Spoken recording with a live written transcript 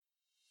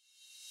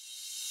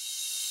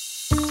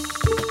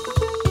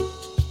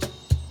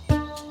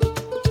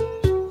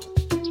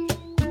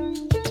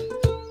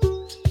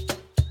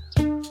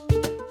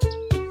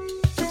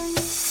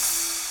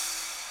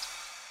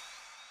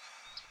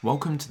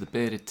Welcome to the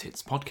Bearded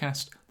Tits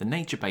podcast, the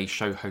nature-based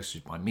show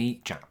hosted by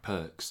me, Jack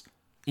Perks.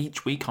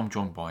 Each week I'm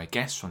joined by a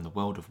guest from the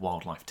world of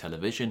wildlife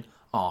television,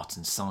 art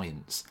and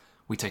science.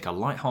 We take a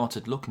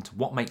light-hearted look into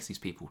what makes these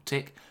people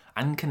tick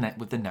and connect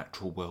with the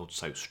natural world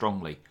so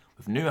strongly,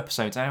 with new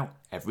episodes out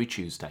every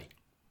Tuesday.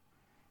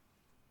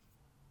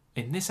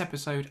 In this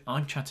episode,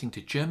 I'm chatting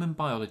to German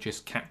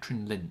biologist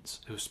Katrin Linse,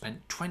 who has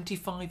spent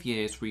 25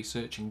 years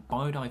researching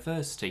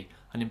biodiversity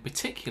and in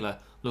particular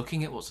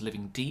looking at what's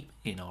living deep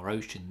in our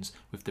oceans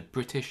with the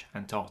British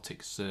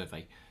Antarctic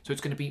Survey. So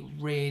it's going to be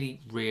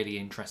really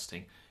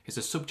interesting. It's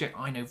a subject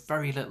I know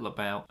very little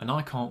about, and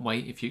I can't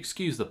wait, if you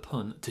excuse the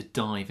pun, to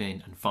dive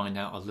in and find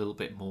out a little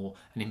bit more,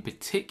 and in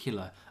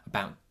particular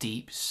about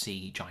deep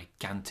sea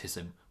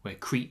gigantism, where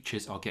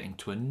creatures are getting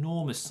to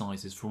enormous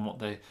sizes from what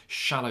their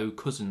shallow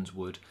cousins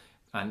would,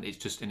 and it's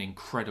just an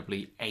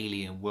incredibly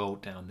alien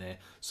world down there,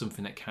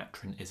 something that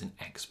Katrin is an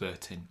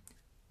expert in.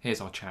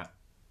 Here's our chat.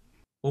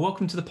 Well,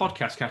 welcome to the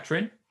podcast,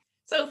 Katrin.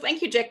 So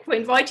thank you, Jack, for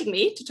inviting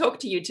me to talk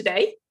to you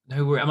today.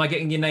 No worry. Am I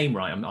getting your name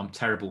right? I'm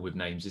terrible with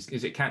names.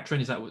 Is it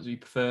Katrin? Is that what you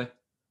prefer?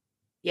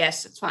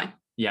 Yes, it's fine.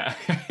 Yeah.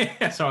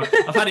 So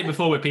I've had it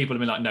before where people have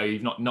been like, no,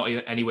 you've not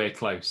anywhere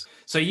close.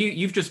 So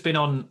you've just been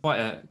on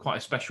quite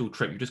a special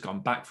trip. You've just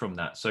gotten back from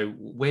that. So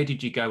where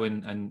did you go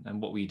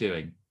and what were you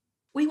doing?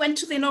 We went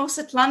to the North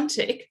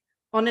Atlantic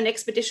on an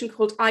expedition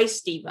called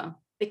Ice Diva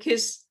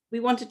because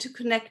we wanted to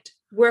connect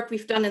work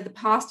we've done in the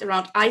past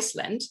around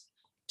Iceland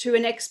to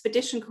an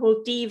expedition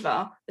called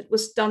Diva that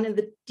was done in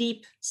the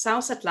deep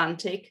South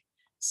Atlantic,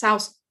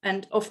 south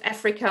and of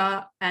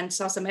Africa and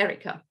South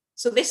America.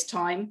 So this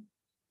time,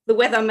 the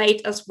weather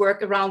made us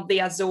work around the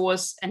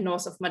Azores and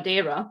north of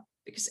Madeira,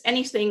 because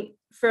anything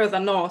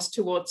further north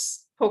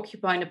towards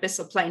Porcupine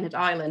Abyssal Planet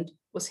Island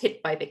was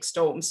hit by big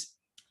storms.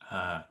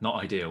 Not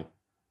ideal.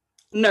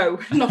 No,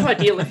 not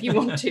ideal if you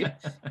want to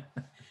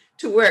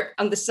work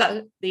on the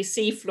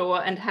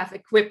seafloor and have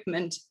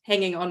equipment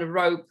hanging on a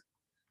rope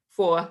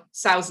for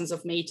thousands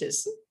of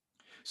meters.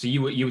 So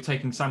you were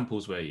taking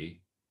samples, were you?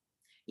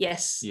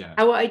 Yes. Yeah.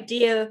 Our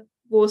idea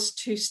was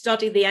to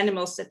study the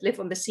animals that live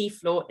on the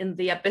seafloor in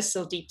the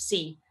abyssal deep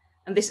sea.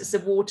 And this is the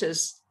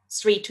waters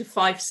 3,000 to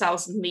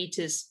 5,000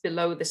 meters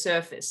below the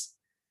surface.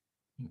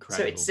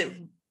 Incredible. So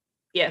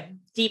it's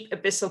deep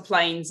abyssal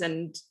plains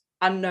and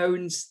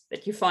unknowns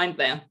that you find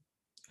there.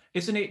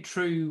 Isn't it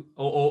true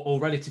or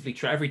relatively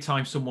true, every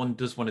time someone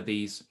does one of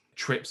these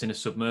trips in a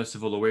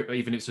submersible or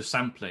even if it's a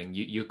sampling,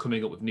 you're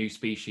coming up with new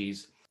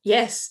species?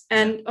 Yes,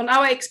 and on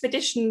our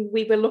expedition,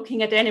 we were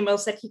looking at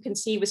animals that you can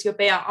see with your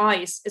bare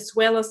eyes, as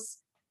well as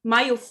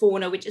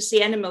myofauna, which is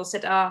the animals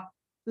that are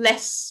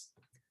less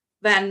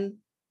than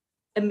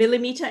a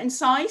millimeter in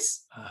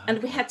size.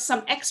 And we had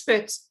some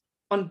experts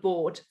on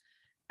board.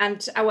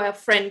 And our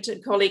friend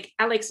and colleague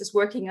Alex is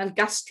working on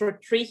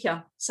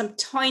gastrotricha, some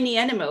tiny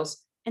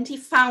animals. And he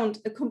found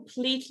a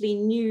completely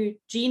new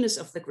genus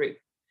of the group.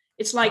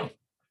 It's like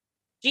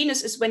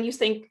genus is when you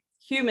think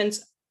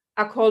humans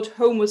are called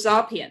Homo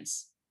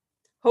sapiens.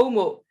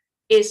 Homo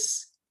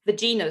is the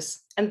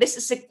genus, and this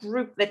is a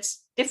group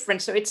that's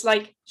different. So it's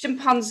like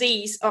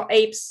chimpanzees are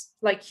apes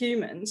like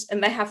humans,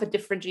 and they have a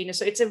different genus.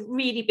 So it's a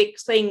really big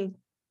thing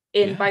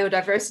in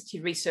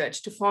biodiversity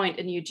research to find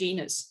a new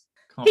genus.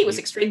 He was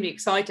extremely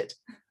excited.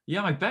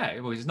 Yeah, I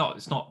bet. Well, it's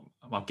not.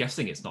 I'm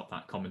guessing it's not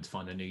that common to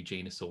find a new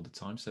genus all the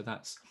time. So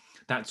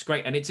that's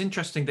great. And it's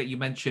interesting that you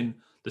mention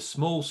the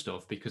small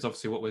stuff, because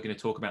obviously what we're going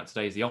to talk about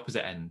today is the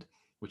opposite end,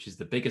 which is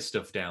the bigger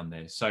stuff down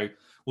there. So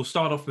we'll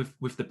start off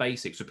with the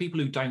basics. For people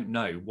who don't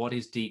know, what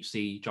is deep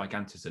sea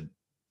gigantism?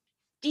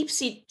 Deep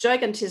sea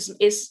gigantism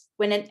is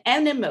when an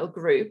animal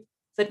group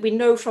that we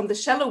know from the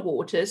shallow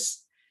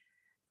waters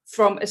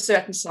from a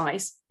certain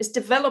size is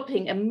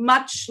developing a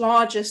much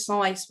larger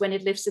size when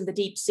it lives in the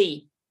deep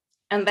sea.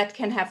 And that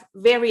can have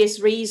various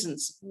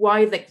reasons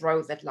why they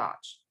grow that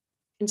large.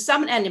 In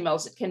some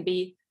animals, it can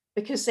be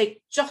because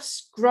they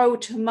just grow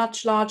to a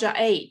much larger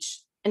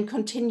age and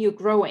continue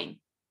growing.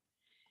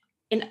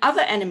 In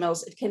other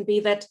animals, it can be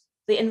that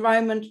the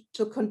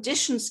environmental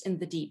conditions in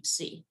the deep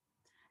sea,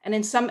 and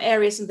in some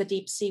areas in the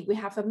deep sea, we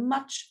have a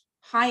much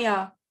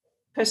higher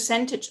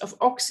percentage of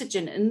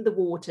oxygen in the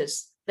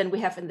waters than we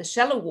have in the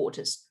shallow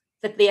waters,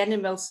 that the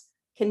animals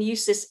can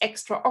use this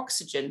extra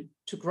oxygen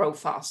to grow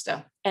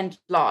faster and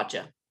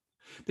larger.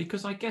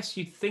 Because I guess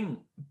you'd think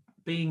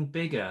being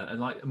bigger and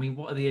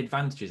what are the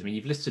advantages? I mean,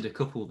 you've listed a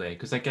couple there,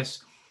 because I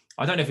guess,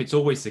 I don't know if it's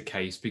always the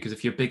case, because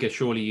if you're bigger,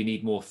 surely you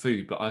need more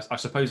food. But I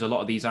suppose a lot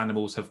of these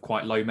animals have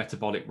quite low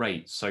metabolic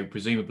rates. So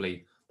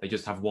presumably they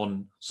just have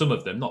one, some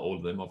of them, not all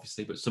of them,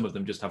 obviously, but some of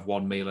them just have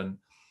one meal and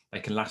they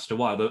can last a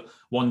while. But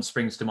one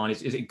springs to mind,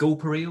 is it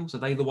gulper eels? Are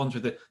they the ones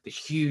with the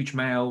huge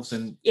mouths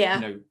and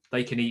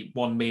they can eat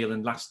one meal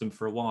and last them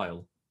for a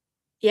while?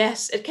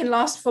 Yes, it can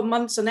last for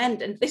months on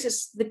end. And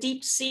the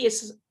deep sea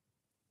is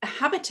a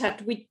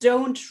habitat we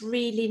don't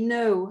really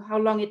know how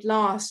long it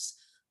lasts,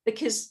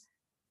 because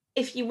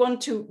if you want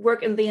to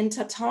work in the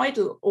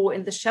intertidal or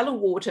in the shallow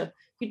water,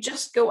 you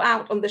just go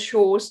out on the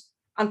shores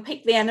and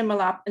pick the animal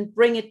up and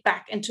bring it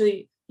back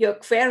into your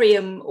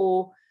aquarium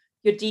or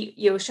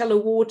your shallow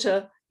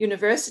water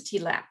university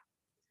lab.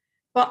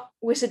 But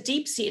with the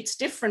deep sea, it's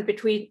different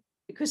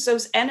because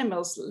those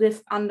animals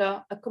live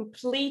under a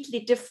completely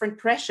different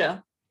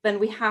pressure than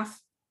we have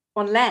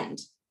on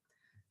land.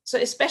 So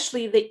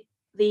especially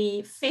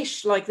the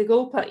fish like the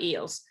gulper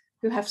eels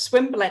who have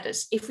swim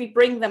bladders, if we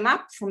bring them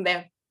up from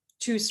their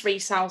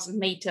 2,000-3,000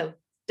 meter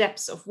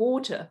depths of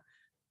water,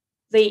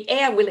 the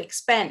air will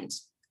expand.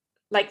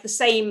 Like the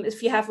same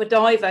if you have a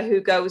diver who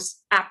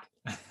goes up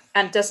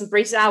and doesn't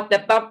breathe out,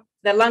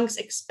 their lungs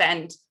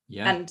expand.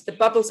 Yeah. And the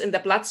bubbles in the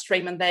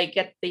bloodstream and they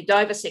get the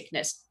diver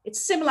sickness.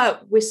 It's similar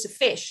with the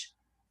fish.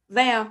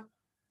 Their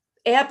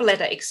air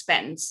bladder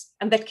expands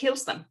and that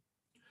kills them.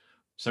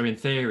 So in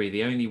theory,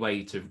 the only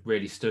way to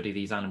really study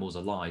these animals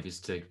alive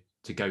is to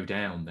go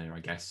down there, I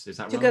guess. Is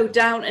that right? To go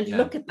down and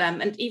look at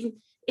them. And even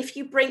if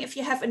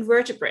you have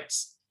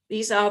invertebrates,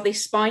 these are the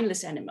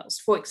spineless animals,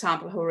 for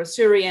example,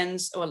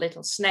 Horaceurians or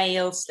little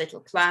snails, little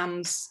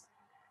clams.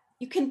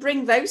 You can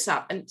bring those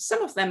up and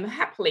some of them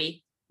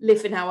happily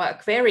live in our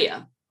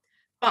aquaria.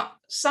 But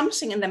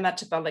something in the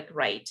metabolic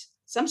rate,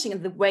 something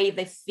in the way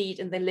they feed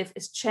and they live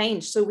is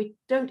changed. So we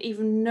don't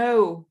even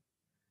know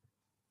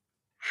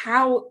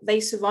how they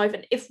survive.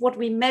 And if what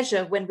we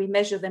measure when we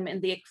measure them in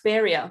the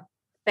aquaria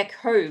back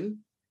home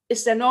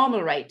is their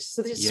normal rate.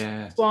 So this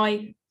is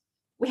why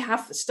we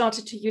have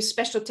started to use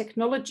special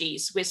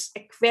technologies with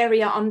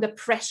aquaria under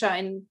pressure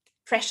in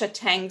pressure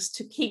tanks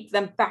to keep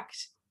them back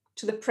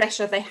to the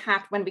pressure they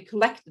had when we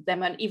collected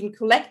them and even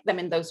collect them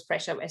in those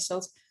pressure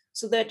vessels,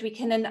 so that we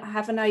can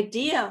have an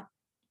idea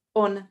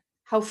on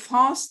how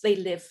fast they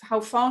live, how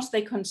fast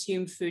they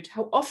consume food,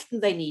 how often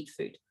they need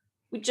food.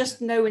 We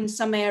just know in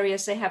some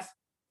areas they have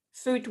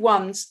food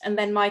once and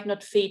then might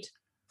not feed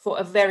for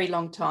a very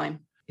long time.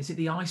 Is it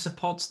the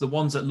isopods, the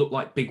ones that look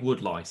like big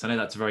wood lice? I know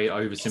that's a very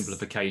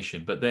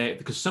oversimplification, but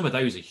because some of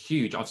those are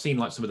huge. I've seen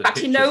like some of the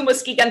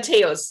Actinomus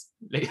giganteus.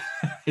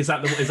 Is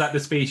that the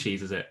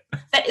species, is it?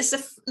 That is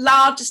the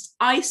largest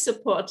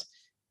isopod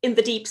in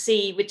the deep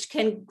sea, which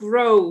can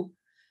grow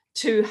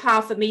to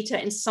 0.5 meter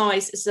in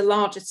size, is the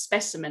largest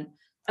specimen.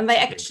 And they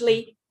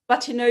actually,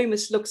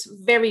 Batinomus looks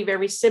very,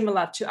 very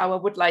similar to our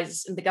wood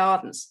lices in the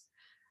gardens.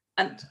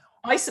 And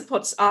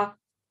isopods are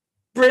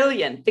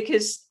brilliant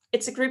because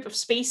it's a group of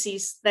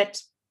species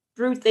that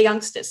brood the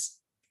youngsters.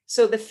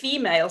 So the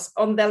females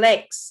on their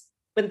legs,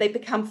 when they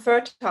become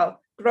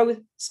fertile, grow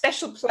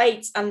special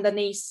plates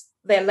underneath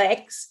their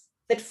legs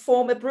that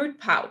form a brood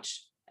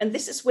pouch. And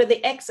this is where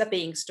the eggs are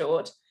being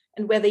stored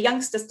and where the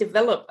youngsters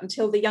develop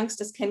until the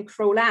youngsters can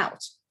crawl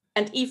out.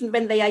 And even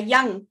when they are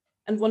young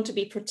and want to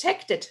be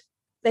protected,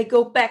 they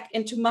go back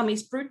into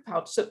mummy's brood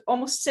pouch. So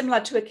almost similar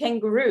to a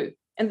kangaroo.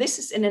 And this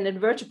is in an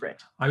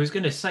invertebrate. I was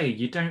going to say,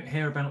 you don't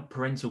hear about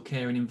parental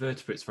care in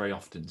invertebrates very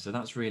often. So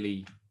that's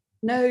really...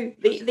 No,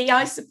 the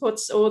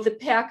isopods or the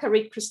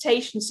pericarite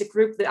crustaceans, the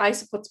group the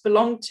isopods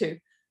belong to,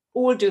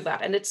 all do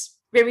that. And it's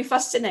very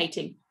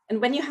fascinating.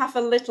 And when you have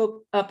a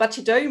little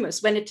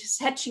Bathydomus, when it is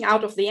hatching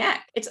out of the egg,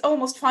 it's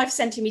almost 5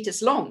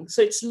 centimeters long.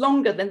 So it's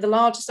longer than the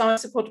largest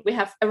isopod we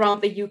have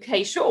around the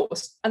UK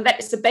shores. And that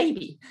is the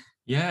baby.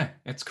 Yeah,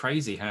 it's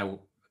crazy how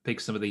big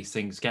some of these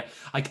things get.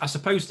 I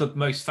suppose the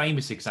most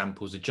famous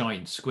examples are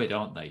giant squid,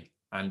 aren't they?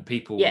 And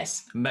people,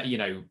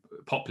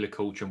 popular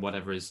culture and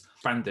whatever is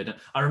branded.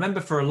 I remember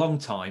for a long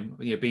time,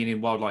 being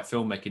in wildlife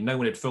filmmaking, no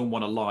one had filmed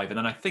one alive. And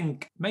then I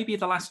think maybe in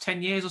the last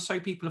 10 years or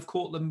so, people have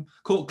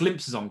caught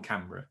glimpses on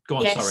camera. Go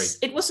on, sorry.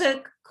 It was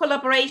a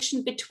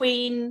collaboration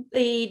between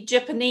the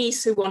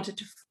Japanese who wanted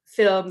to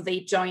film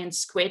the giant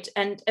squid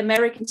and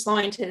American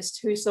scientists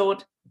who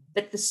thought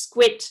that the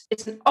squid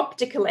is an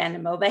optical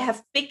animal. They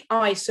have big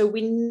eyes, so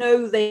we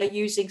know they are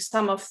using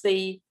some of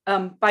the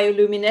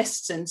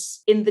bioluminescence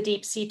in the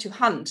deep sea to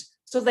hunt.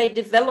 So they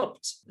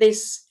developed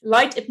this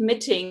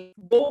light-emitting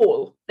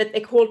ball that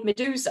they called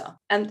Medusa.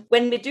 And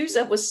when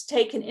Medusa was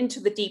taken into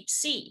the deep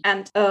sea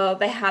and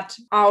they had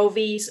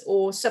ROVs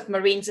or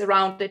submarines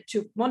around it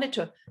to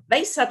monitor,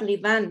 they suddenly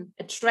then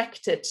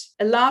attracted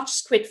a large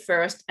squid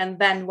first and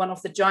then one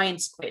of the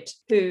giant squid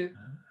who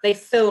they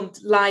filmed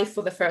live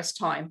for the first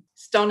time.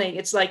 Stunning.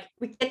 It's like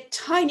we get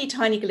tiny,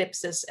 tiny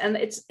glimpses, and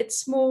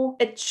it's more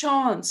a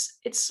chance.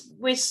 It's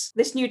with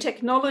this new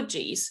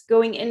technologies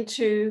going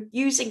into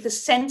using the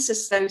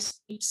senses those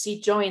deep sea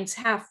giants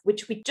have,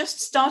 which we're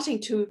just starting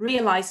to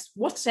realize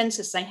what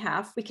senses they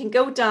have. We can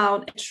go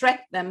down,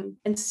 track them,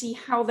 and see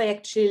how they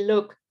actually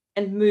look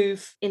and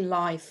move in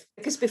life.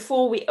 Because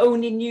before we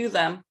only knew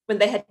them when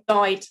they had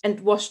died and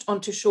washed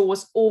onto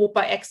shores or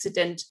by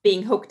accident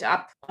being hooked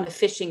up on a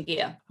fishing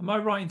gear. Am I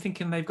right in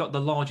thinking they've got the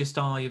largest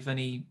eye of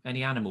any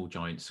animal,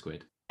 giant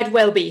squid? Might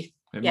well be.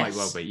 It might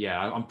well be,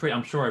 yeah.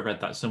 I'm sure I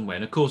read that somewhere.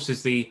 And of course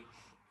there's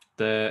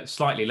the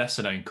slightly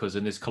lesser known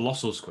cousin is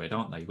colossal squid,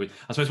 aren't they?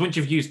 I suppose once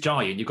you've used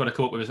giant, you've got to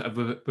come up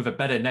with a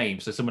better name.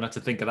 So someone had to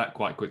think of that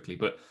quite quickly.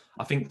 But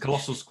I think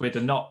colossal squid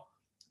are not...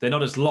 They're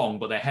not as long,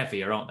 but they're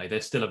heavier, aren't they? They're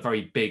still a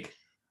very big,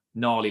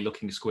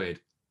 gnarly-looking squid.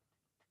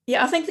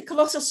 Yeah, I think the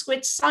colossal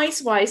squid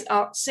size-wise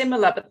are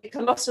similar, but the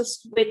colossal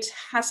squid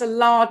has a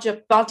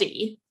larger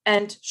body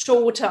and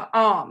shorter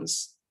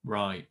arms.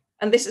 Right.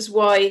 And this is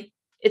why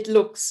it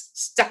looks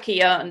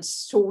stockier and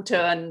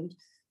shorter,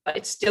 but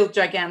it's still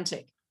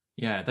gigantic.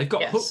 Yeah, they've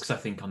got hooks, I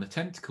think, on the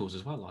tentacles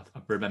as well. I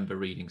remember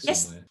reading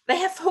somewhere. Yes, they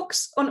have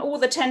hooks on all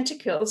the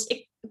tentacles,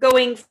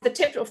 going from the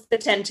tip of the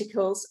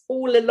tentacles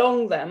all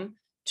along them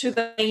to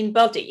the main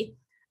body.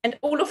 And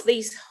all of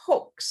these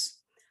hooks,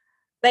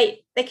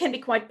 they can be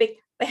quite big.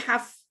 They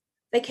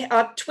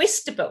are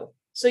twistable.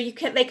 So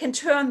they can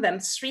turn them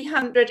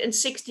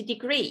 360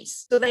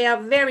 degrees. So they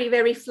are very,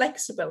 very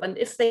flexible. And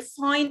if they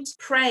find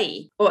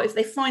prey, or if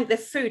they find their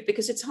food,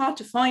 because it's hard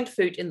to find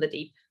food in the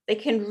deep, they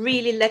can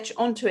really latch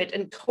onto it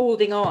and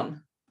holding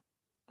on.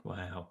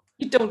 Wow.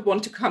 You don't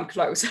want to come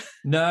close.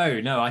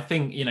 No. I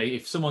think,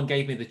 if someone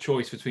gave me the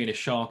choice between a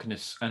shark and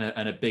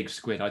a big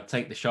squid, I'd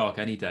take the shark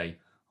any day.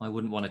 I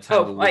wouldn't want to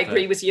tangle with I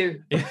agree with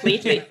you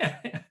completely.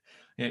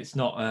 Yeah, it's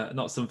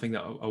not something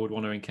that I would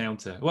want to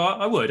encounter. Well,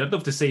 I would. I'd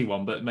love to see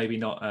one, but maybe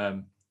not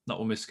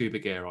one with scuba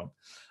gear on.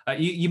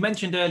 You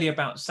mentioned earlier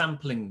about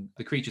sampling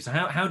the creatures. So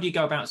how do you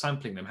go about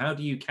sampling them? How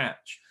do you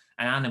catch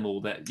an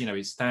animal that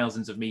is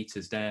thousands of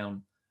meters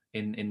down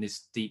in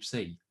this deep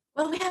sea?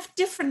 Well, we have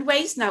different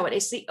ways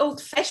nowadays. The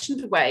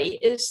old-fashioned way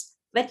is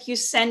that you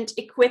send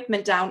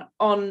equipment down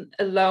on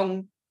a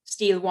long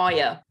steel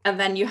wire, and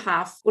then you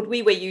have what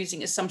we were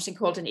using is something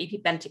called an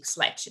epibentic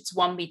sledge. It's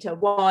 1 meter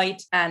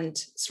wide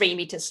and 3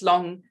 meters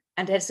long,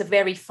 and has a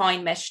very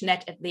fine mesh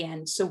net at the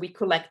end. So we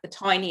collect the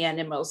tiny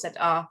animals that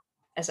are,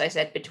 as I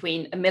said,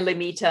 between 1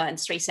 millimeter and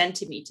 3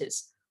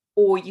 centimeters.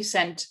 Or you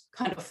send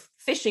kind of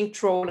fishing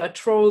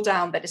trawl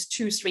down that is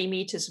 2-3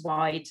 meters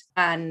wide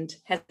and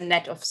has a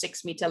net of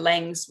 6 meter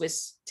length with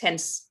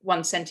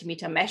 1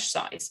 centimeter mesh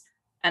size.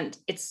 And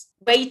it's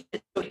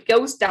weighted, so it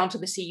goes down to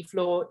the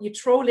seafloor. You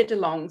trawl it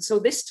along. So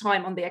this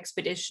time on the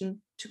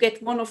expedition, to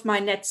get one of my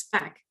nets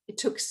back, it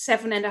took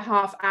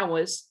 7.5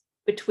 hours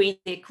between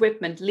the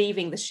equipment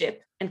leaving the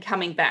ship and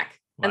coming back.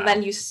 Wow. And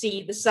then you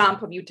see the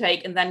sample you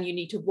take, and then you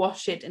need to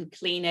wash it and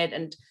clean it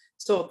and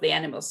sort the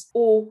animals.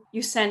 Or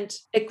you send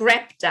a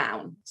grab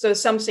down, so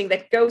something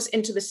that goes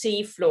into the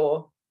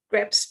seafloor,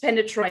 grabs,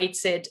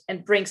 penetrates it,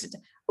 and brings it,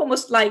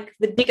 almost like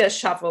the digger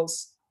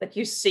shovels that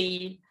you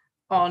see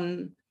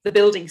on the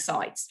building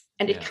sites.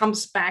 And it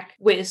comes back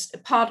with a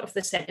part of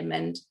the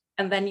sediment,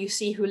 and then you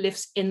see who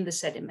lives in the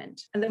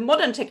sediment. And the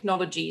modern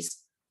technologies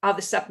are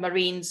the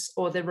submarines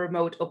or the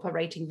remote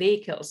operating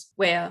vehicles,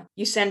 where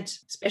you send,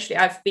 especially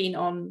I've been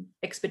on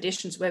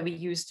expeditions where we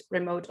used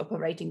remote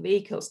operating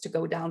vehicles to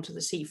go down to the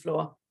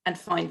seafloor and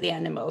find the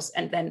animals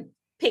and then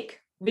pick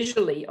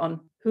visually on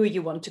who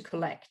you want to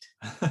collect.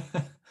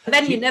 And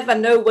then you never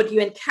know what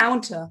you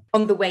encounter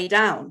on the way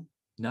down.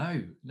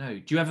 No.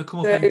 Do you ever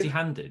come up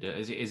empty-handed?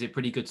 Is it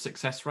pretty good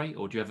success rate,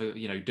 or do you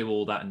ever, do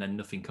all that and then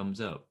nothing comes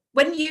up?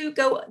 When you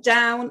go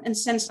down and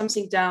send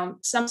something down,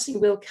 something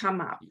will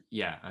come up.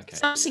 Yeah, okay.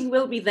 Something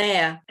will be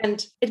there,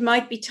 and it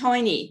might be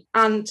tiny.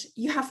 And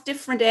you have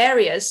different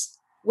areas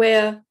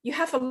where you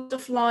have a lot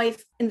of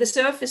life in the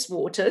surface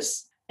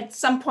waters. At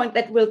some point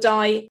that will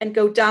die and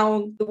go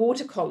down the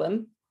water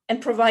column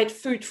and provide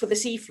food for the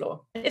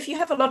seafloor. And if you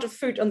have a lot of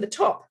food on the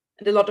top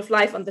and a lot of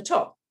life on the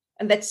top,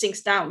 and that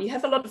sinks down, you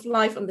have a lot of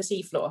life on the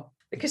seafloor,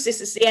 because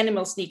the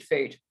animals need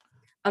food.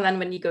 And then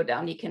when you go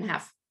down, you can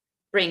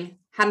bring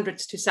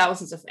hundreds to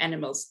thousands of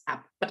animals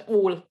up, but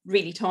all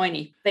really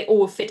tiny. They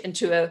all fit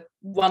into a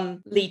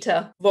 1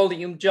 liter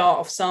volume jar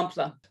of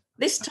sampler.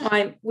 This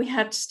time we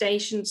had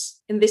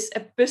stations in this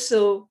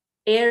abyssal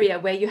area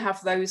where you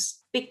have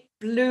those big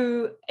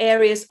blue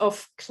areas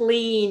of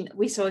clean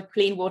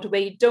water,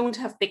 where you don't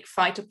have big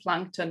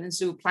phytoplankton and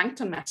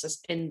zooplankton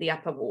masses in the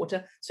upper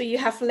water. So you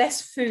have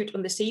less food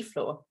on the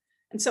seafloor.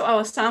 And so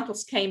our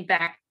samples came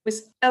back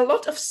with a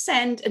lot of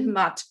sand and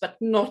mud, but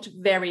not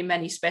very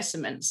many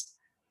specimens.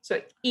 So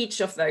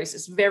each of those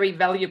is very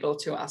valuable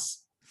to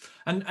us.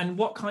 And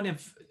what kind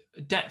of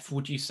depth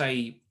would you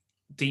say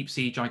deep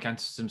sea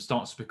gigantism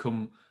starts to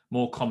become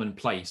more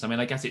commonplace? I mean,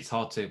 I guess it's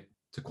hard to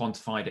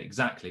quantify it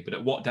exactly, but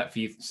at what depth are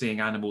you seeing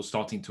animals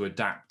starting to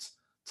adapt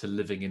to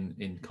living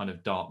in kind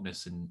of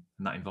darkness and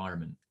that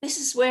environment? This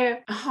is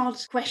where a hard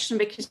question,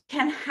 because you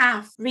can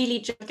have really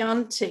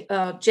gigantic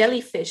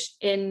jellyfish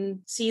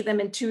see them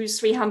in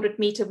 200-300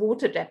 meter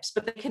water depths,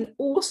 but they can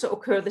also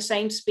occur the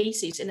same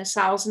species in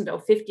 1,000 or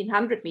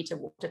 1,500 meter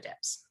water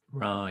depths.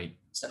 Right.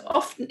 So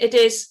often it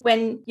is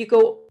when you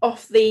go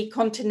off the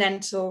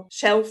continental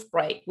shelf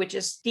break, which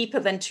is deeper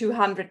than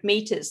 200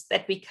 meters,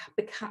 that we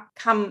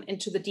come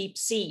into the deep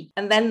sea.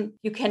 And then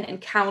you can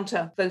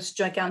encounter those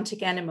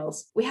gigantic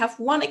animals. We have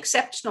one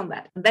exception on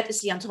that, and that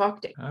is the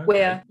Antarctic,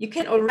 where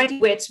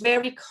it's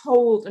very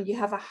cold and you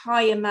have a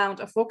high amount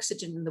of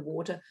oxygen in the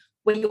water,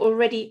 where you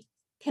already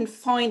can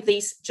find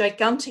these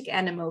gigantic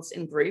animals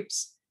in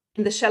groups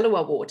in the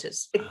shallower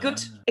waters. A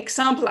good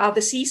example are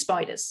the sea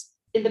spiders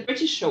in the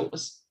British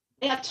shores.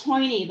 They are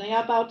tiny. They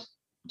are about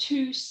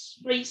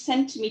 2-3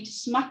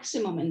 centimeters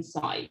maximum in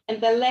size, and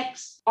their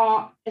legs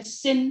are as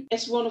thin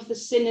as one of the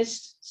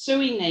thinnest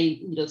sewing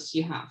needles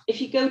you have.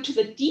 If you go to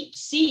the deep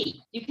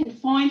sea, you can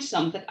find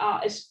some that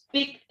are as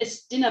big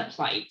as dinner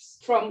plates.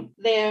 From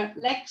their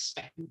leg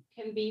span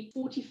can be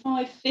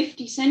 45,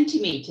 50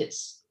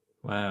 centimeters.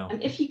 Wow.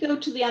 And if you go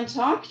to the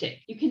Antarctic,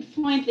 you can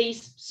find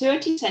these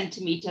 30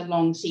 centimeter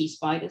long sea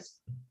spiders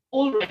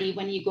already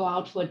when you go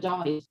out for a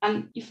dive.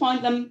 And you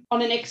find them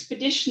on an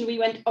expedition. We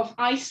went off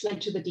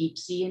Iceland to the deep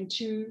sea in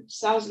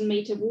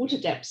 2,000-meter water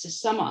depths this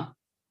summer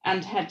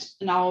and had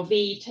an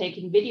ROV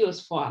taking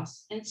videos for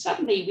us. And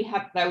suddenly we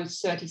had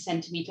those 30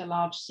 centimeter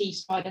large sea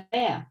spider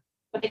there,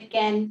 but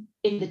again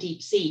in the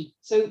deep sea.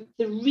 So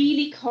the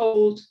really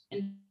cold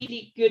and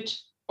really good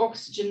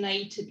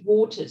oxygenated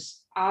waters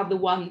are the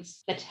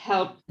ones that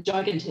help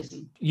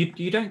gigantism.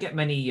 You don't get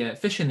many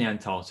fish in the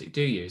Antarctic,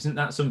 do you? Isn't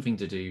that something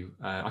to do?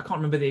 I can't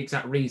remember the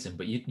exact reason,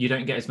 but you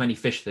don't get as many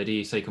fish there, do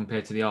you, say,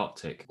 compared to the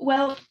Arctic?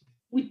 Well,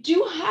 we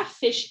do have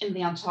fish in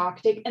the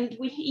Antarctic, and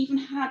we even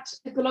had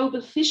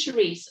global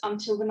fisheries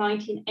until the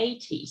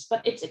 1980s,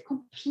 but it's a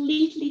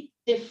completely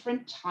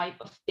different type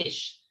of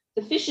fish.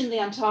 The fish in the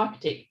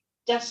Antarctic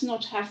does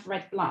not have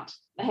red blood.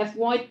 They have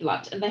white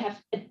blood, and they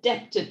have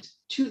adapted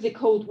to the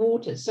cold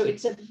water. So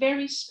it's a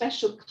very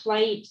special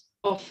clade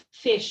of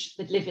fish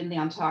that live in the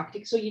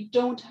Antarctic. So you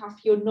don't have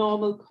your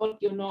normal cod,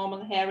 your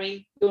normal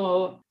herring,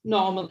 your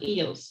normal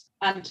eels.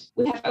 And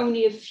we have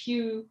only a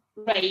few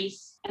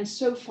rays, and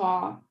so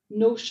far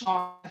no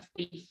sharks have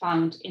been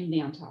found in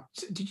the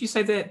Antarctic. Did you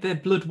say their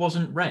blood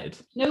wasn't red?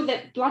 No,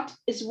 their blood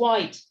is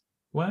white.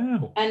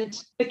 Wow.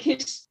 And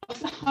because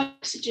of the high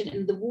oxygen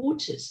in the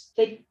waters,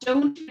 they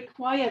don't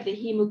require the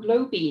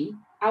hemoglobin,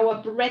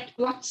 our red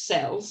blood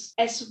cells,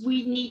 as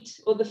we need,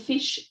 or the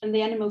fish and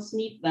the animals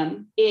need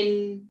them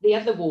in the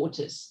other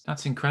waters.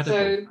 That's incredible.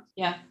 So,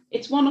 yeah,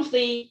 it's one of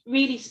the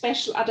really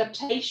special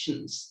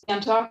adaptations the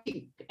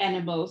Antarctic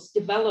animals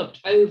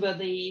developed over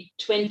the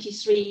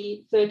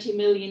 23, 30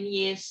 million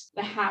years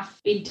they have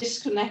been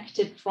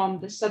disconnected from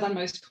the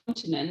southernmost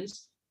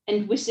continents.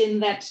 And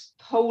within that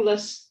polar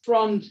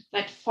front,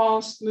 that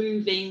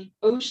fast-moving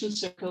ocean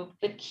circle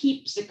that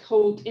keeps the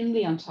cold in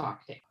the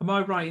Antarctic. Am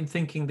I right in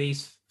thinking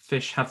these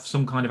fish have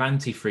some kind of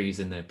antifreeze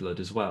in their blood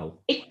as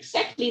well?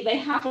 Exactly, they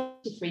have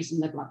antifreeze in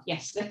their blood.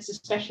 Yes, that's the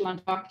special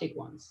Antarctic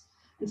ones.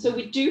 And so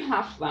we do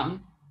have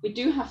them. We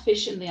do have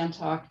fish in the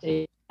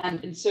Antarctic,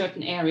 and in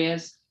certain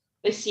areas,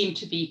 they seem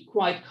to be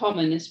quite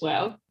common as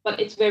well. But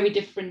it's very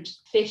different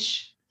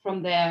fish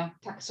from their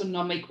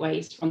taxonomic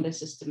ways, from their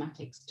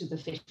systematics, to the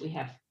fish we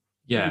have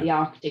in the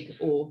Arctic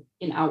or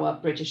in our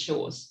British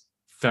shores.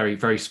 Very,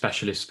 very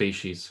specialist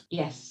species.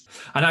 Yes.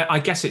 And I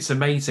guess it's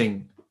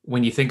amazing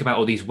when you think about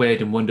all these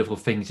weird and wonderful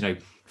things,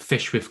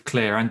 fish with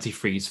clear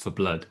antifreeze for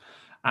blood.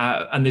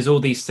 And there's all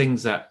these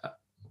things that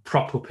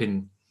prop up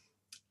in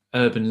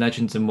urban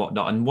legends and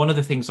whatnot. And one of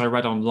the things I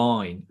read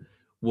online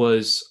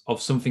was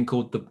of something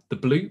called the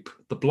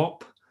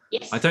blop.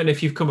 Yes. I don't know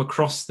if you've come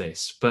across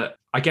this, but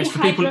I guess the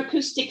for people...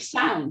 hydroacoustic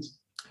sound.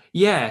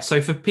 Yeah,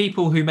 so for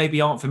people who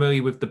maybe aren't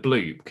familiar with the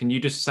bloop, can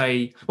you just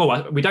say,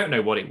 well, we don't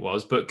know what it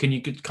was, but can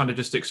you kind of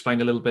just explain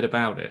a little bit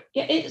about it?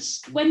 Yeah,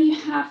 it's when you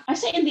have, I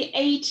say in the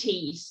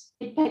 80s,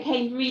 it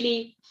became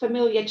really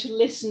familiar to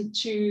listen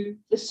to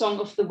the song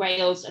of the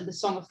whales and the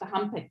song of the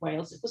humpback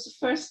whales. It was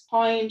the first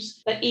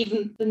times that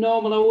even the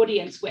normal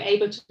audience were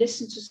able to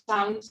listen to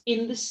sounds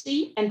in the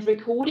sea and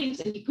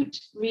recordings, and you could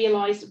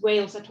realize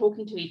whales are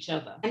talking to each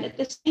other. And at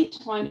the same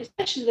time,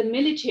 especially the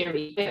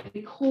military, were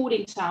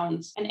recording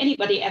sounds. And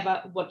anybody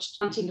ever watched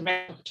Hunting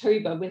Red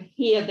October will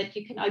hear that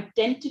you can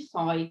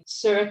identify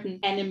certain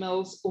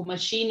animals or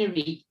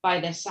machinery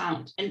by their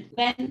sound. And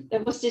then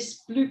there was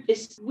this bloop,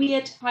 this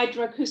weird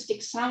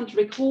hydroacoustic sound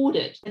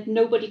recorded that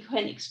nobody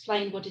can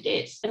explain what it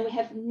is. And we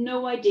have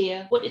no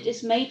idea what it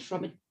is made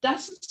from. It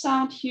doesn't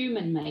sound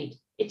human-made.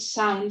 It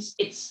sounds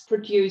it's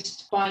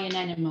produced by an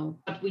animal,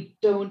 but we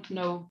don't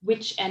know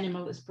which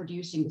animal is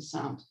producing the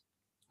sound.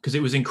 Because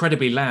it was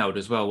incredibly loud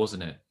as well,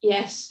 wasn't it?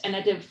 Yes, and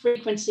at a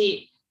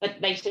frequency that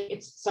they say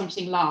it's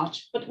something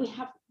large, but we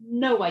have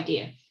no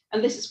idea.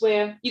 And this is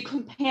where you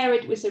compare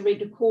it with the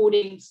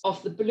recordings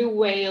of the blue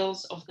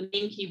whales, of the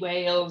minke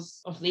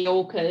whales, of the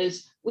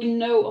orcas. We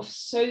know of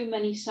so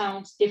many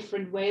sounds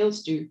different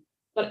whales do.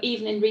 But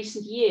even in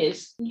recent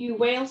years, new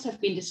whales have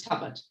been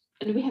discovered,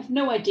 and we have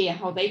no idea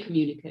how they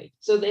communicate.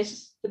 So the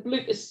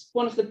bloop is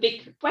one of the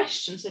big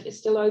questions that is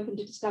still open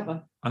to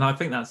discover. And I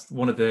think that's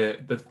one of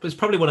it's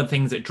probably one of the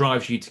things that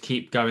drives you to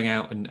keep going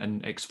out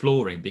and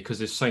exploring, because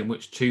there's so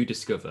much to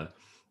discover.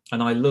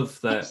 And I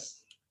love that. Yes.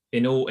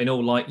 In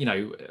all, like,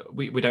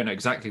 we don't know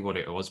exactly what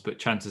it was, but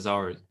chances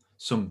are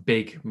some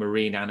big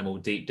marine animal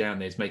deep down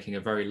there is making a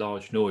very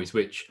large noise,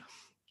 which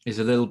is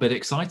a little bit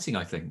exciting,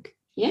 I think.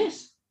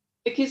 Yes,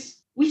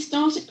 because we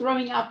started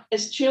growing up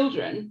as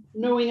children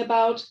knowing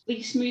about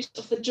these moves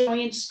of the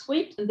giant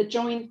squid and the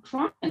giant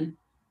kraken,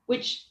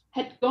 which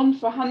had gone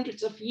for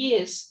hundreds of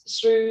years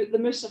through the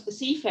myths of the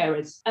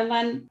seafarers. And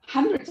then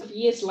hundreds of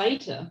years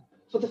later,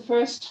 for the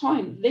first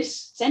time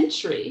this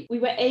century, we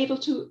were able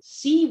to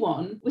see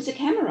one with a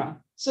camera.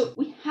 So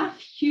we have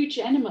huge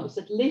animals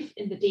that live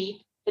in the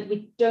deep that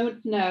we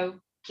don't know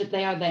that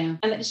they are there.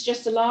 And it's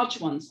just the large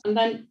ones. And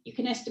then you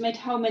can estimate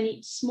how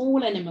many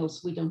small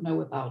animals we don't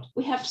know about.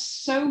 We have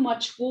so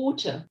much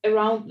water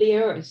around the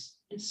Earth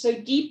and so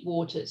deep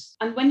waters.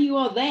 And when you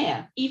are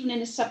there, even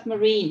in a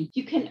submarine,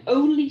 you can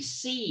only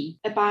see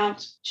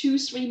about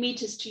 2-3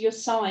 meters to your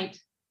side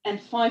and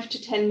 5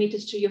 to 10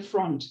 meters to your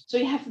front. So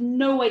you have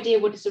no idea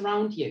what is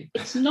around you.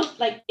 It's not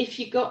like if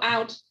you go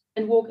out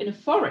and walk in a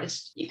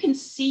forest, you can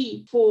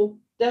see for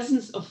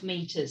dozens of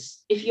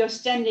meters. If you're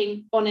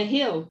standing on a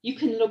hill, you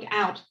can look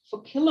out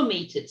for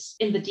kilometers.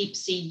 In the deep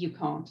sea, you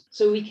can't.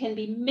 So we can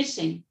be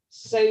missing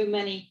so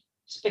many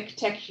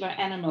spectacular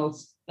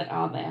animals that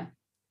are there.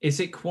 Is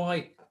it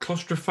quite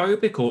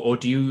claustrophobic, or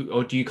do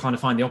you kind of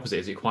find the opposite?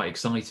 Is it quite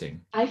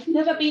exciting? I've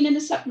never been in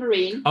a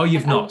submarine. Oh,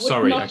 you've not?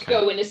 Sorry. I would not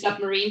go in a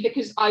submarine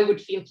because I would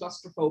feel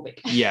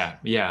claustrophobic. Yeah,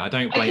 I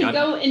don't blame. I can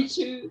go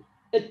into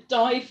a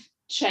dive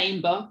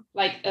chamber,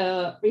 like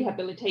a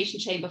rehabilitation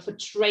chamber for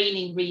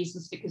training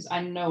reasons, because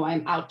I know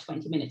I'm out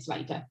 20 minutes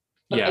later.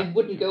 But I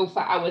wouldn't go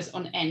for hours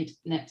on end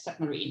in a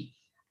submarine.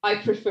 I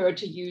prefer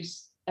to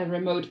use a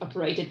remote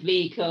operated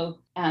vehicle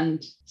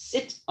and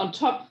sit on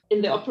top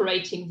in the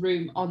operating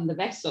room on the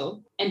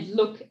vessel and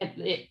look at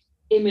the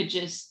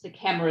images the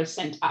camera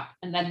sent up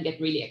and then get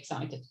really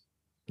excited.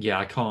 Yeah,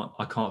 I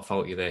can't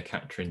fault you there,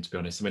 Katrin, to be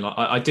honest. I mean, like,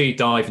 I do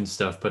dive and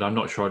stuff, but I'm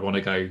not sure I'd want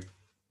to go.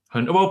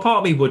 Well, part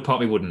of me would,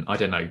 part of me wouldn't. I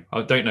don't know.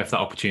 I don't know if that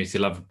opportunity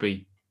will ever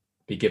be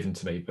given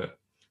to me, but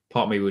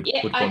part of me would.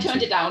 Yeah, would I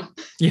turned it down.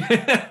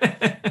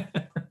 Yeah,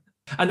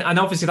 and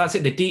obviously that's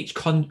it.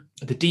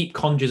 The deep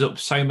conjures up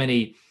so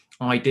many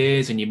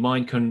ideas, and your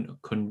mind can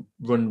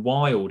run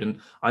wild. And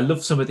I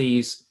love some of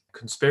these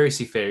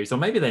conspiracy theories, or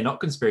maybe they're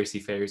not conspiracy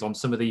theories, on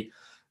some of the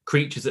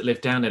creatures that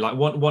live down there. Like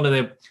one of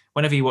the,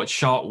 whenever you watch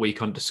Shark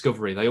Week on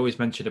Discovery, they always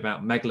mention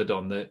about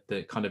Megalodon,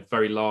 the kind of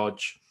very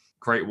large,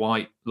 great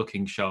white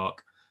looking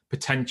shark,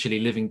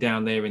 potentially living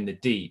down there in the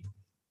deep.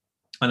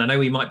 And I know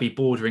we might be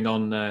bordering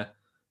on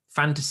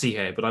fantasy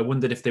here, but I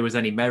wondered if there was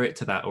any merit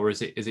to that, or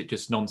is it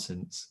just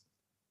nonsense?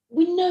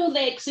 We know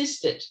they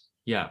existed.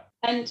 Yeah.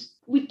 And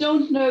we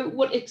don't know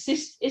what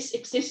is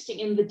existing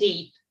in the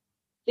deep.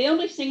 The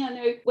only thing I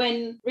know,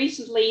 when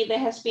recently there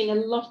has been a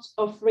lot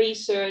of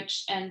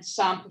research and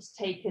samples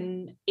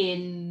taken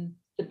in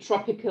the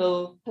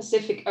tropical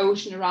Pacific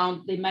Ocean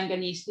around the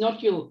manganese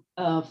nodule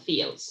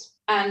fields.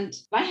 And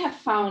I have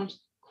found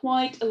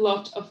quite a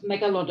lot of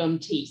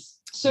megalodon teeth.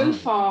 So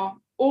far,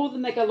 all the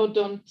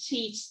megalodon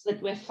teeth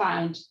that were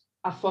found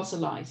are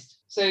fossilized.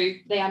 So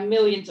they are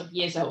millions of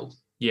years old.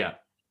 Yeah.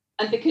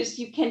 And because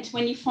you can,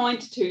 when you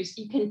find tooth,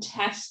 you can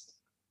test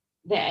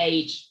their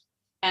age.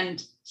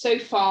 And so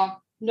far,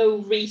 no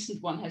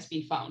recent one has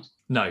been found.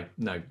 No,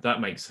 that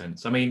makes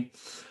sense. I mean,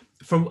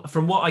 from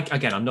what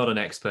I'm not an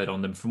expert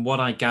on them. From what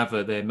I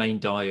gather, their main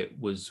diet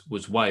was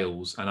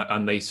whales,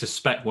 and they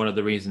suspect one of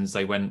the reasons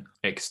they went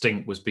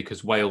extinct was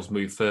because whales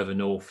moved further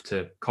north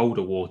to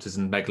colder waters,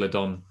 and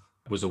Megalodon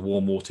was a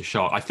warm water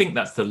shark. I think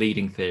that's the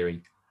leading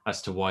theory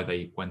as to why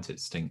they went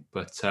extinct.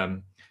 But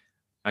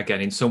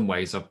again, in some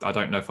ways, I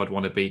don't know if I'd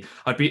want to be.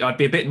 I'd be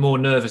a bit more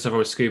nervous if I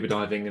was scuba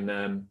diving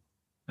and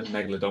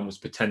Megalodon was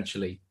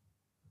potentially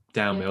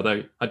down me.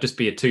 Although I'd just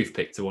be a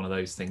toothpick to one of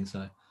those things.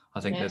 So I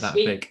think they're that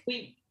big.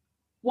 We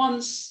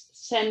once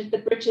sent the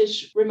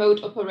British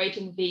remote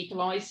operating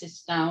vehicle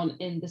Isis down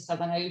in the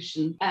Southern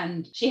Ocean,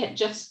 and she had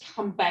just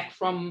come back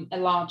from a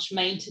large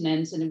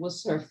maintenance, and it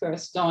was her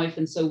first dive,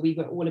 and so we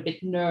were all a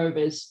bit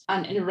nervous.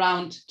 And in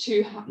around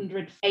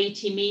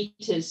 280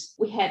 meters,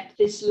 we had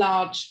this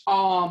large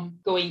arm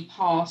going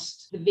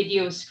past the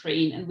video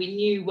screen, and we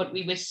knew what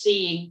we were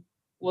seeing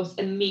was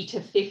 1.50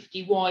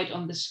 meters wide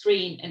on the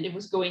screen, and it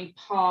was going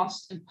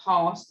past and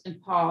past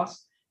and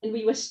past, and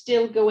we were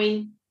still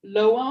going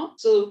lower.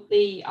 So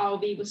the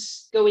RV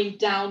was going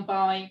down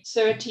by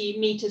 30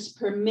 meters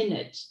per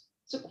minute.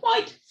 So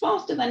quite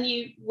faster than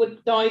you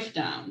would dive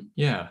down.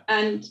 Yeah.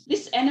 And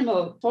this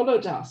animal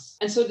followed us.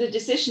 And so the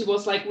decision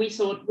was like, we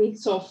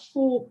saw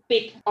 4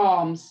 big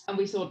arms, and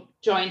we thought,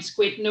 giant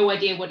squid, no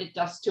idea what it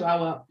does to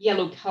our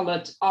yellow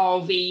colored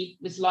RV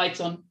with lights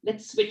on.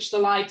 Let's switch the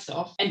lights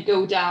off and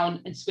go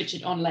down and switch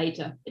it on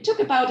later. It took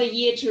about a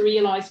year to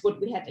realize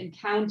what we had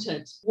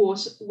encountered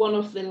was one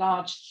of the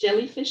large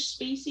jellyfish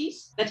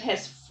species that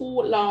has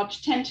 4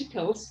 large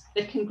tentacles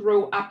that can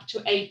grow up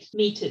to 8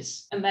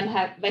 meters. And then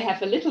they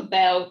have a little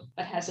bell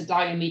that has a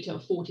diameter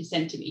of 40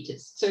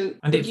 centimeters.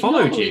 And it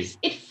followed you?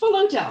 It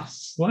followed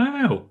us.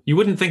 Wow. You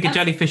wouldn't think a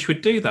jellyfish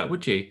would do that,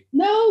 would you?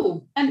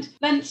 No. And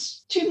then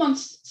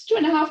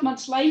 2.5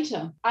 months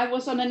later, I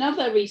was on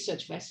another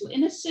research vessel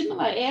in a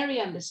similar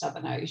area in the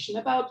Southern Ocean,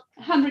 about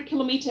 100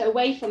 kilometers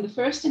away from the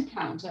first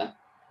encounter.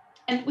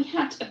 And we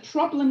had a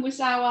problem with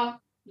our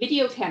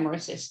video camera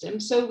system.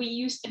 So we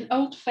used an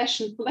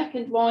old-fashioned black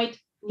and white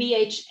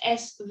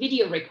VHS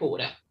video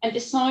recorder and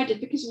decided,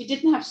 because we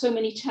didn't have so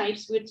many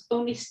tapes, we'd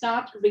only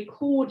start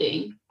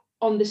recording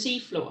on the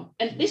seafloor.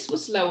 And this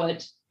was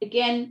lowered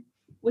again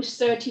with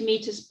 30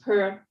 meters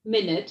per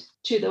minute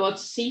to the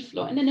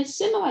seafloor. And in a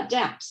similar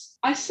depth,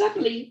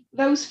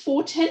 those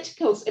 4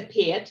 tentacles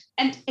appeared,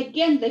 and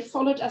again, they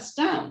followed us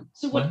down.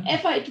 So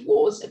whatever it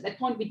was at that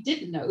point, we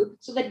didn't know.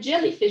 So that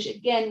jellyfish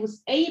again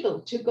was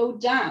able to go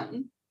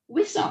down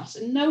with us,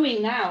 and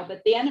knowing now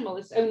that the animal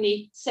is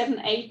only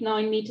 7, 8,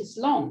 9 meters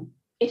long,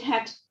 it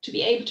had to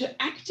be able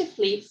to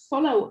actively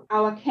follow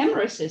our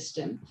camera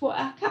system for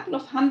a couple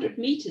of 100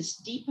 meters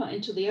deeper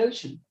into the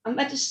ocean. And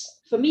that is,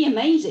 for me,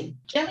 amazing.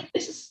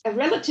 Jellyfish is a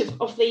relative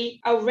of the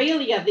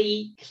Aurelia,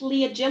 the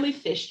clear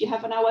jellyfish you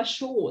have on our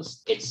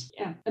shores. It's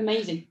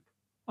amazing.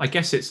 I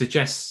guess it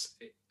suggests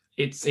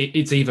it's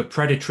either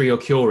predatory or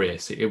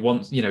curious. It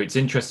wants, it's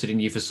interested in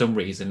you for some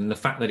reason. And the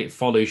fact that it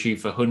follows you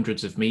for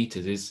hundreds of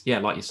meters is,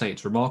 like you say,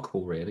 it's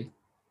remarkable, really.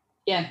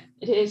 Yeah,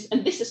 it is.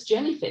 And this is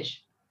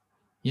jellyfish.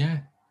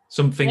 Yeah.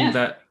 Something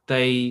that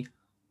they've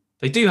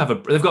got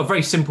a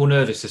very simple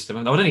nervous system.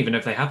 I don't even know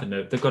if they have a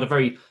nerve. They've got a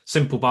very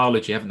simple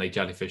biology, haven't they,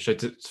 jellyfish? So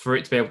for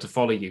it to be able to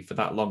follow you for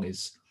that long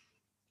is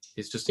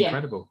just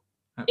incredible.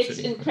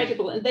 Absolutely it's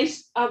incredible. And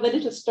these are the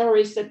little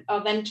stories that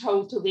are then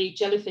told to the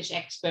jellyfish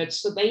experts,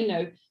 so they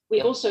know.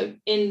 We also,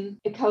 in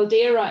a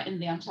caldera in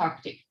the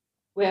Antarctic,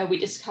 where we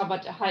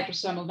discovered a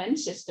hydrothermal vent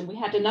system, we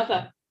had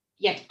another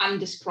yet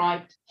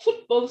undescribed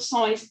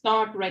football-sized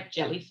dark red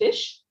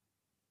jellyfish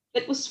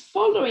that was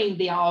following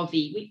the RV.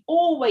 We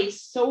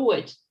always saw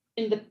it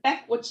in the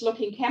backwards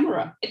looking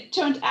camera. It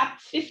turned up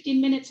 15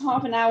 minutes,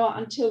 half an hour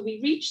until we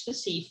reached the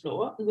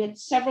seafloor, and we had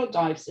several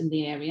dives in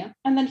the area,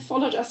 and then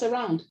followed us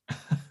around.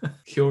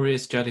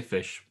 Curious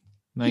jellyfish.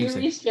 Amazing.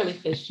 Curious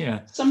jellyfish.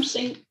 Yeah.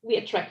 Something we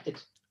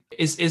attracted.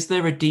 Is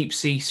there a deep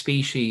sea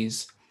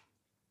species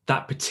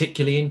that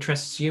particularly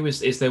interests you?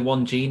 Is there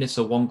one genus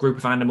or one group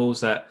of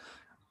animals that,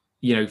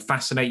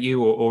 fascinate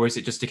you, or is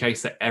it just a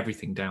case that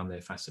everything down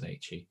there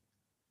fascinates you?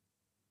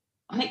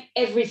 I think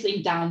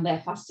everything down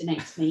there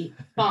fascinates me,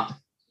 but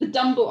the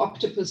Dumbo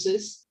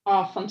octopuses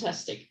are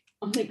fantastic.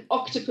 I think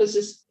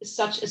octopuses,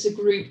 such as a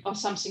group, are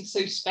something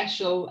so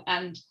special,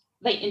 and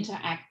they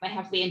interact, they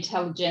have the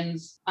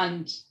intelligence,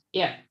 and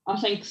I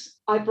think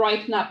I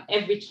brighten up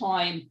every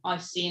time I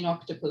see an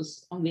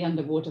octopus on the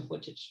underwater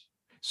footage.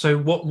 So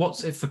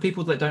what's for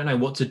people that don't know,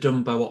 what's a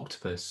Dumbo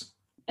octopus?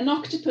 An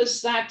octopus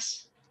that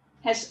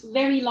has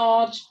very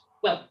large,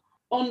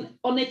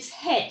 on its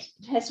head,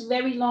 it has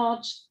very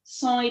large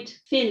side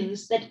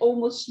fins that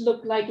almost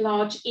look like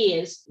large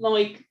ears,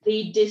 like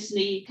the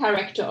Disney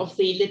character of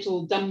the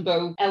little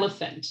Dumbo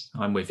elephant.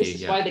 I'm with you, This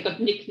is why they got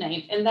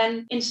nicknamed. And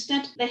then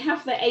instead they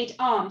have the 8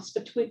 arms,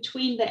 but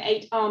between the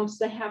 8 arms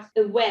they have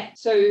a web,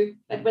 so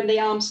that when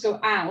the arms go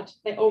out,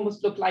 they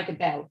almost look like a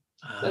bell.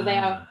 So they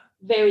are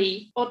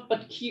very odd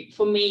but cute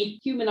for me,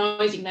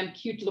 humanizing them,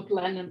 cute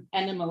little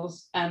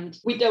animals, and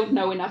we don't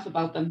know enough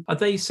about them. Are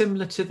they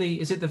similar to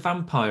is it the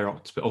vampire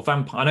octopus or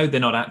vampire? I know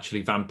they're not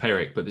actually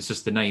vampiric, but it's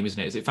just the name,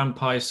 isn't it? Is it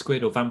vampire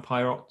squid or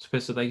vampire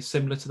octopus? Are they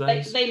similar to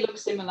those? They look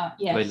similar,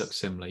 yes. They look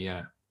similar,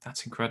 yeah.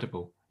 That's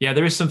incredible. Yeah,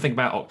 there is something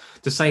about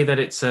to say that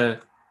it's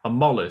a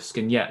mollusk,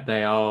 and yet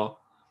they are,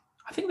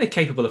 I think they're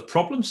capable of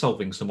problem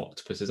solving, some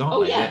octopuses,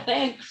 aren't they? Oh yeah,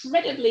 they're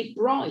incredibly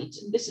bright.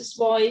 And this is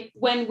why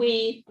when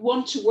we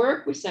want to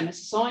work with them as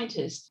a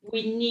scientist,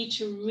 we need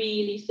to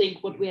really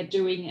think what we are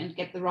doing and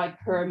get the right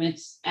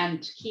permits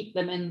and keep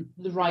them in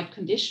the right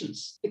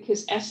conditions.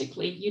 Because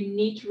ethically, you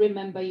need to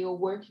remember you're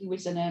working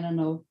with an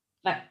animal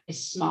that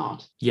is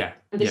smart. Yeah.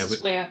 And this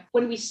is where,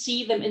 when we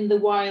see them in the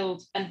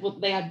wild and what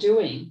they are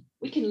doing,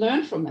 we can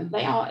learn from them.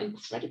 They are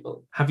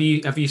incredible. Have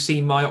you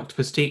seen My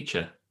Octopus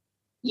Teacher?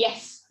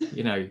 Yes.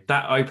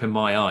 That opened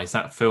my eyes.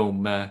 That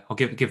film, I'll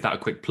give that a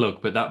quick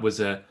plug, but that was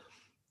an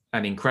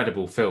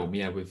incredible film.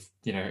 Yeah, with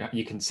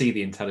you can see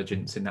the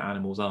intelligence in the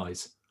animal's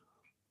eyes.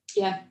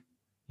 Yeah.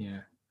 Yeah,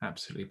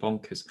 absolutely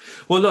bonkers.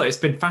 Well, look, it's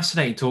been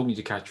fascinating talking to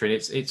you, Katrin.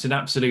 It's an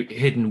absolute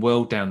hidden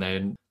world down there,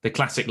 and the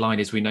classic line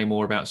is, "We know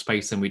more about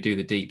space than we do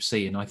the deep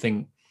sea." And I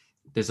think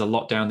there's a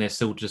lot down there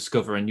still to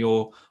discover, and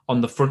you're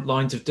on the front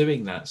lines of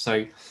doing that.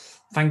 So,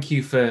 thank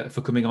you for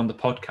coming on the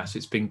podcast.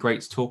 It's been great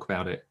to talk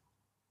about it.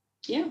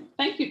 Yeah,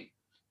 thank you,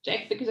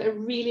 Jack, because I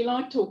really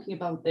like talking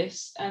about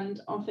this,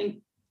 and I think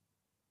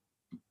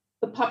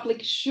the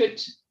public should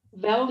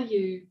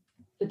value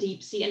the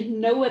deep sea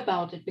and know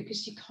about it,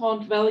 because you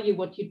can't value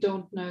what you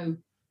don't know.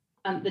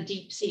 And the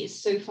deep sea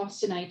is so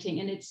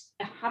fascinating, and it's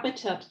a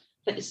habitat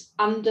that is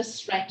under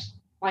threat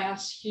by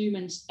us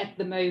humans at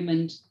the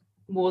moment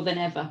more than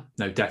ever.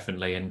 No,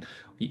 definitely. And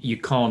you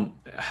can't,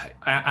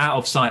 out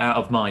of sight, out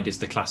of mind is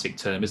the classic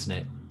term, isn't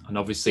it? And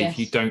obviously, Yes. if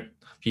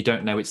you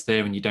don't know it's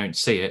there and you don't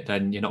see it,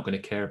 then you're not going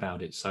to care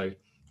about it. So,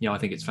 I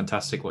think it's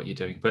fantastic what you're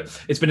doing.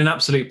 But it's been an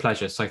absolute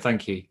pleasure. So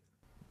thank you.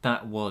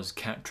 That was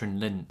Katrin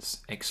Linse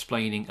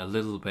explaining a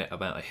little bit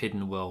about a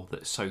hidden world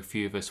that so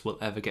few of us will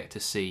ever get to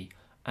see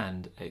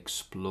and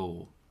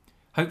explore.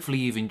 Hopefully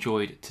you've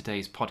enjoyed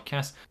today's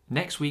podcast.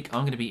 Next week,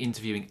 I'm going to be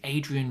interviewing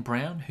Adrian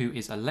Brown, who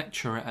is a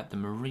lecturer at the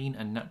Marine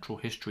and Natural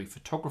History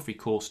Photography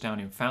course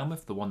down in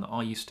Falmouth, the one that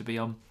I used to be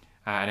on.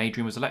 And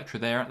Adrian was a lecturer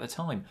there at the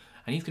time.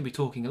 And he's going to be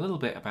talking a little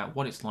bit about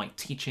what it's like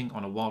teaching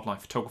on a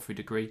wildlife photography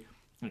degree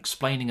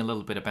explaining a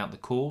little bit about the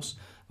course,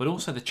 but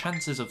also the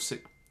chances of...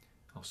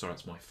 Oh, sorry,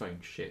 that's my phone.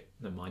 Shit,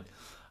 never mind.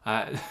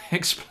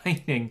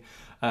 Explaining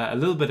a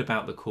little bit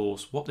about the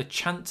course, what the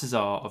chances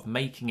are of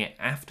making it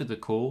after the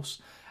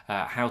course,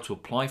 how to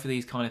apply for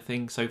these kind of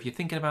things. So if you're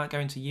thinking about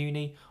going to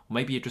uni, or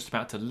maybe you're just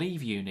about to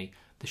leave uni,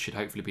 this should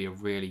hopefully be a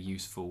really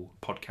useful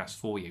podcast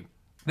for you.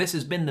 This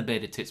has been the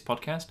Bearded Tits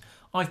podcast.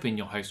 I've been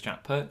your host,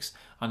 Jack Perks,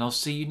 and I'll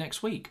see you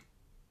next week.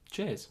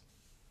 Cheers.